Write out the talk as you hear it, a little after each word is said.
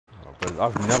But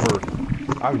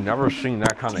I've never seen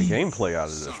that kind of gameplay out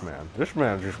of this man. This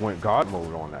man just went God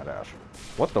mode on that ass.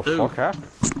 What the fuck happened?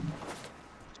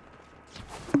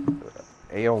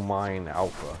 Aomine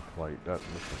Alpha, like that's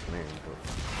his name. But...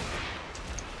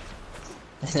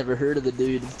 I never heard of the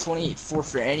dude. 28-4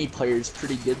 for any player is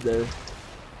pretty good though.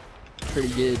 Pretty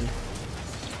good.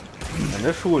 And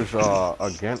this was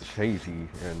against Hazy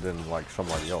and then like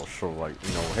somebody else. So like,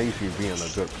 you know, Hazy being a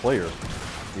good player,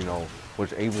 you know,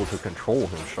 was able to control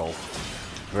himself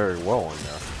very well in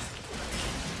there.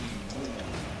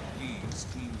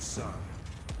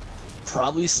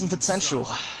 Probably some potential.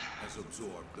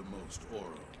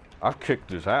 I've kicked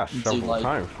his ass several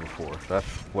times before. That's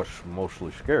what's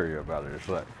mostly scary about it, is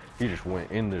that he just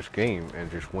went in this game and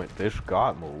just went this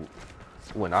God mode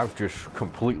when I've just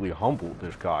completely humbled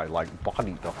this guy, like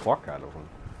bodied the fuck out of him.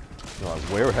 You know, like,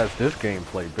 where has this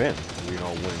gameplay been? You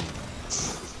know,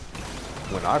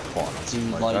 when I fought him.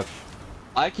 Dude, like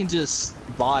I can just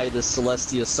buy the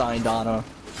Celestia Sindana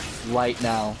right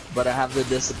now, but I have the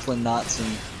discipline not to.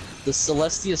 The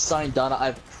Celestia Sindana,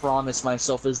 I've promised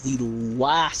myself, is the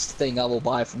last thing I will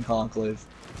buy from Conclave.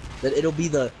 That it'll be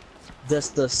the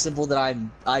symbol that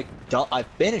I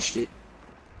finished it.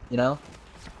 You know,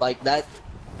 like that,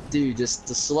 dude. Just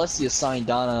the Celestia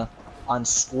Sindana on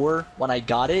score when I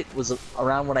got it was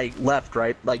around when I left,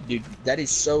 right? Like, dude, that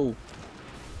is so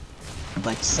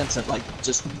like sentient. Like,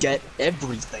 just get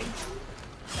everything.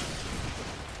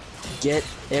 Get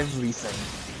everything.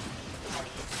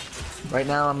 Right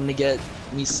now, I'm gonna get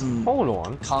me some. Hold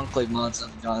on. Conclave mods I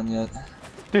haven't gotten yet.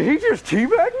 Did he just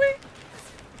teabag me?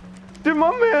 Did my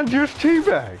man just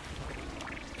teabag?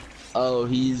 Oh,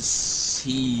 he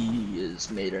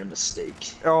has made a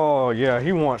mistake. Oh yeah,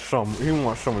 he wants some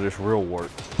of this real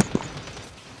work.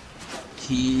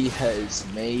 He has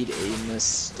made a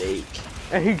mistake.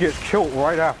 And he gets killed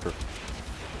right after.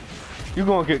 You're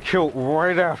gonna get killed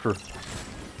right after.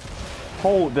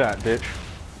 Hold that, bitch.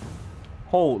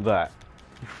 Hold that.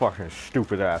 You fucking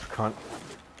stupid ass cunt.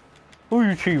 Who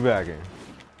you teabagging?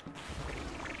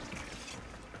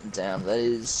 Damn, that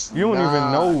is. You don't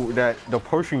even know that the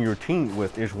person you're teamed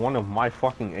with is one of my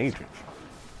fucking agents.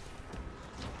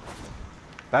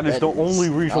 That is the only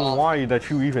reason why that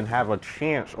you even have a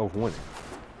chance of winning.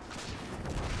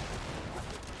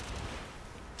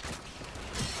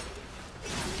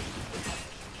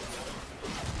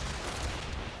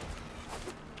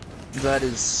 That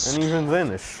is. And even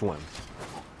then it's slim.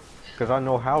 Because I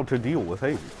know how to deal with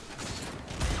Hazy.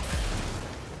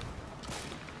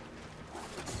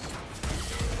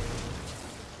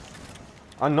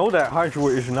 I know that Hydra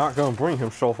is not going to bring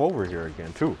himself over here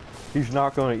again, too. He's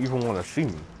not going to even want to see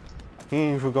me. He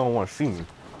ain't even going to want to see me.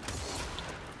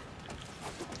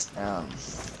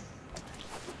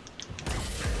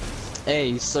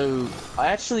 Hey, so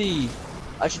I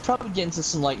should probably get into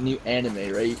some like new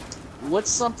anime, right?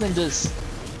 What's something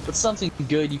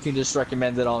good you can just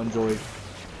recommend that I'll enjoy?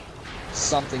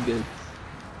 Something good.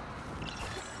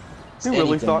 He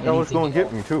really thought that was going to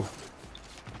get me, too.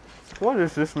 What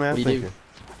is this man thinking?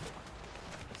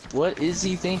 What is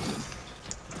he thinking?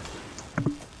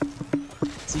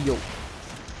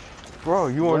 Bro,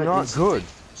 you are not good.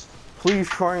 Please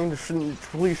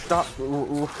please stop,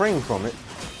 refrain from it.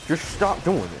 Just stop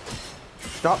doing it.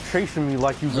 Stop chasing me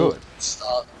like you good.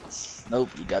 Stop. Nope,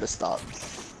 you gotta stop.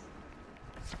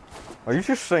 Are you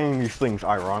just saying these things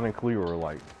ironically or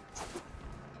like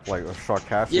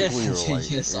sarcastically or like?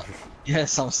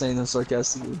 Yes, I'm saying them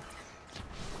sarcastically.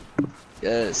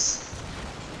 Yes.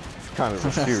 It's kind of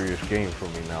a serious game for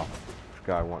me now. This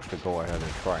guy wants to go ahead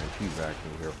and try and teabag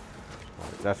me here.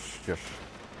 That's just.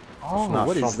 Oh,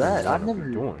 what is that? I've never.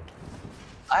 Doing.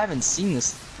 I haven't seen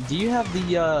this. Do you have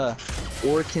the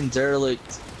Orcan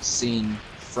Derelict scene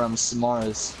from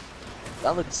Samaras?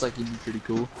 That looks like it'd be pretty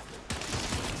cool.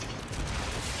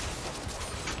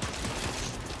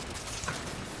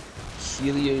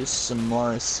 Helios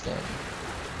Samaras skin.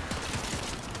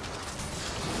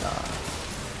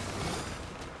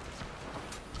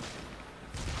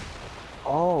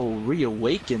 Oh,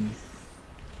 Reawaken.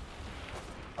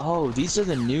 Oh, these are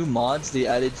the new mods they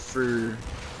added for...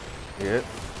 Yeah.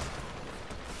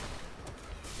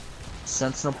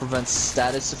 Sentinel prevents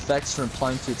status effects from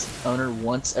applying to its owner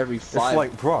once every 5 seconds. It's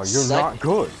like, bro, you're not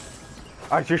good.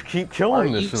 I just keep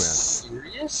killing this man. Are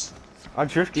you serious? I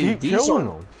just keep killing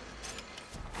him.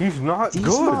 He's not good.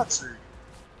 These mods are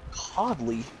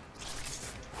godly.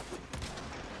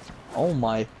 Oh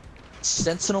my.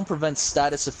 Sentinel prevents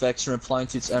status effects from applying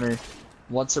to its owner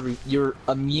once every. You're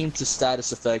immune to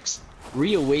status effects.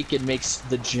 Reawaken makes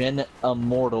the Jinn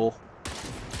immortal.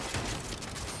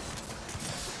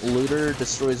 Looter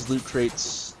destroys loot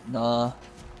crates Nah.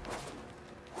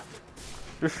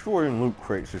 Destroying loot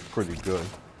crates is pretty good.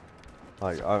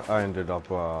 Like, I ended up,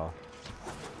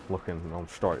 looking, I'm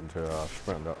starting to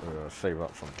save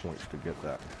up some points to get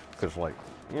that. Because, like,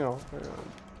 you know,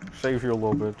 saves you a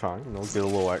little bit of time, you know, get a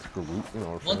little extra loot, you know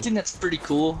what I'm saying? One thing that's pretty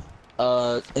cool,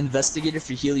 Investigator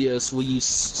for Helios will use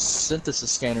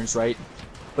synthesis scanners, right?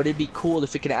 But it'd be cool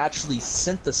if it could actually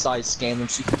synthesize scan them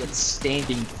so you could get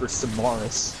standing for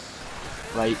Samaris,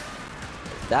 right?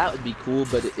 That would be cool,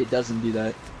 but it doesn't do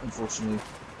that, unfortunately.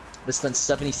 I spent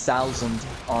 70,000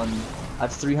 on. I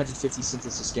have 350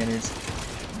 synthesis scanners.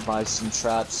 Buy some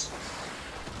traps.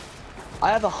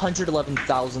 I have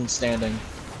 111,000 standing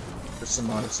for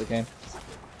Samaris, okay?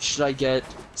 Should I get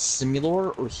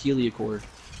Simulor or Heliocore?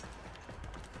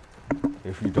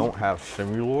 If you don't have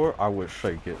Simulor, I would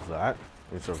say get that.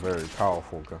 It's a very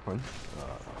powerful gun.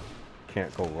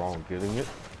 Can't go wrong getting it.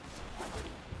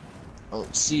 Oh,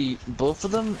 see, both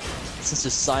of them, since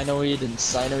it's Cyanoid and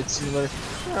Cyanoid Simulor.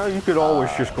 Yeah, you could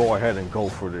always just go ahead and go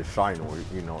for the Cyanoid,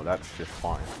 you know, that's just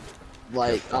fine.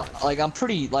 Like, I'm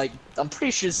pretty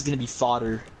sure this is gonna be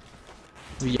fodder.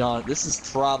 To be honest, this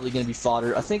is probably gonna be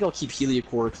fodder. I think I'll keep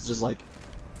Heliocore because there's like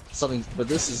something, but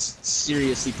this is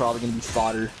seriously probably gonna be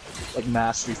fodder, like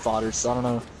mastery fodder. So I don't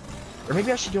know, or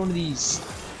maybe I should go into these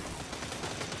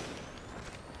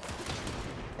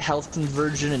health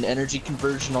conversion and energy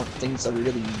conversion on things I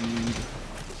really need.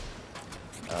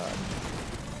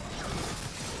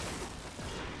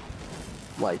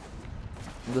 Like,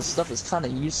 this stuff is kind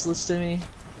of useless to me.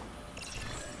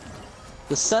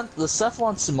 The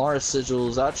Cephalon Samara sigil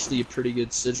is actually a pretty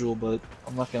good sigil, but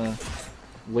I'm not gonna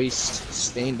waste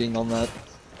standing on that.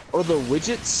 Or the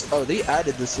widgets. Oh, they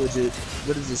added this widget.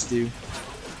 What does this do?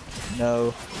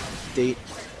 No. Date.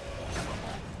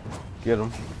 Get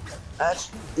them.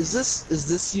 Is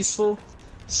this useful?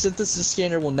 Synthesis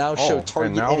scanner will now show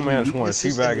target. And now man's want to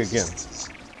teabag again.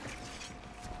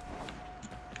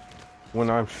 When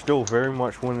I'm still very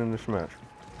much winning this match.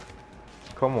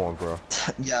 Come on, bro.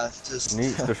 Yeah, just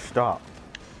needs to stop.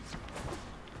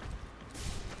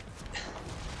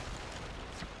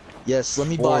 Yes, let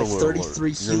me buy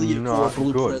 33 Heliocore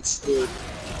blueprints for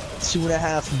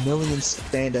 2.5 million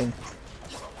standing.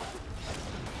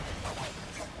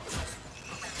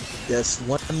 Yes,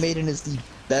 One Maiden is the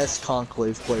best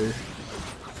Conclave player.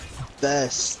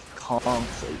 Best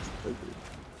Conclave player.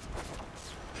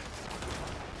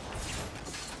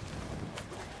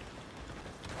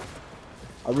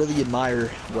 I really admire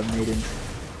One Maiden.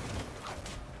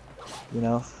 You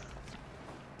know?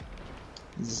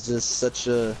 He's just such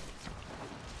a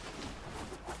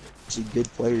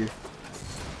good player.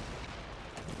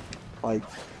 Like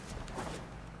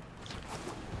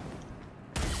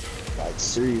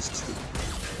seriously.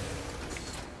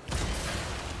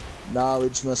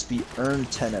 Knowledge must be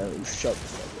earned, Tenno. Shut the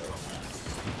fuck up.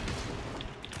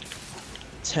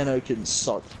 Tenno can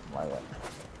suck my way.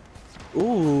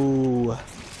 Ooh.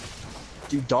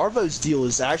 Dude, Darvo's deal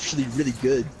is actually really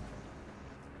good.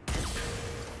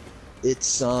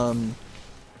 It's, the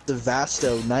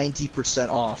Vasto 90%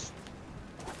 off.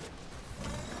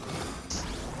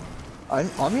 I'm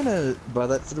gonna buy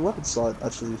that for the weapon slot,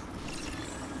 actually.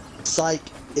 Psych,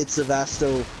 it's a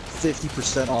Vasto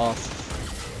 50%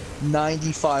 off.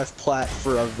 95 plat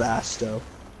for a Vasto.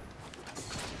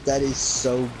 That is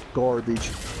so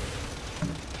garbage.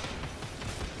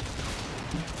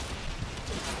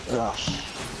 Ugh.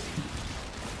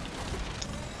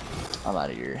 I'm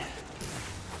out of here.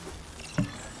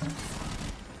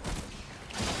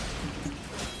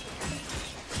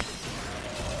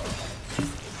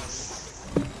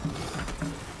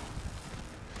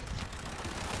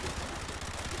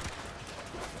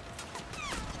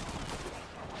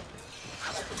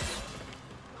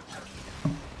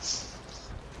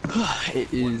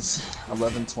 It is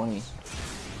 11:20.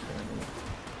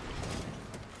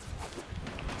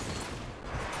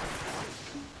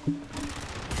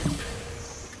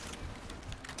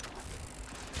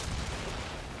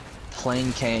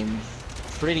 Plane came.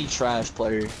 Pretty trash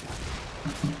player.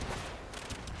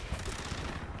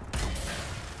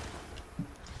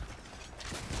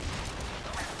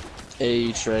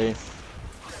 Hey, Trey.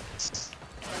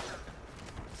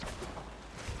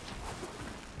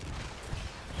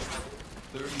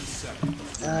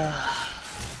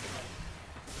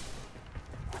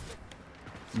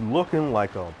 Looking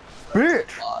like a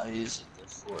bitch.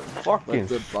 Fucking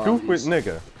stupid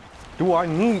nigga. Do I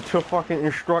need to fucking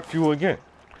instruct you again?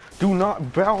 Do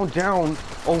not bow down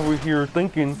over here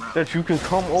thinking that you can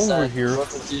come over here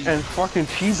and fucking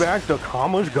teabag the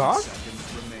Kama's god?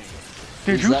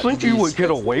 Did you think you would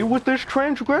get away with this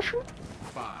transgression?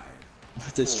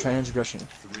 With this transgression.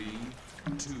 3,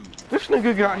 2. This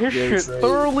nigga got his shit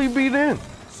thoroughly beat in.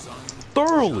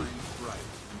 Thoroughly.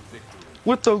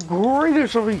 With the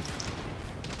greatest of ease.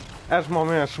 As my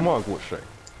man Smug would say.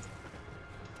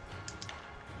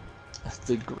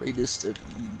 The greatest of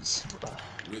ease.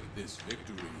 With this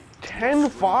victory,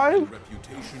 10-5?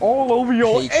 All over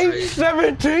your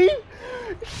 8-17?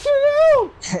 Sit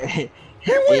down!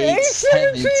 He went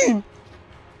 8-17!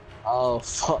 Oh,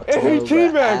 fuck. And he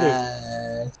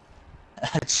teabagging.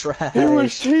 Trash. He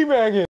was teabagging.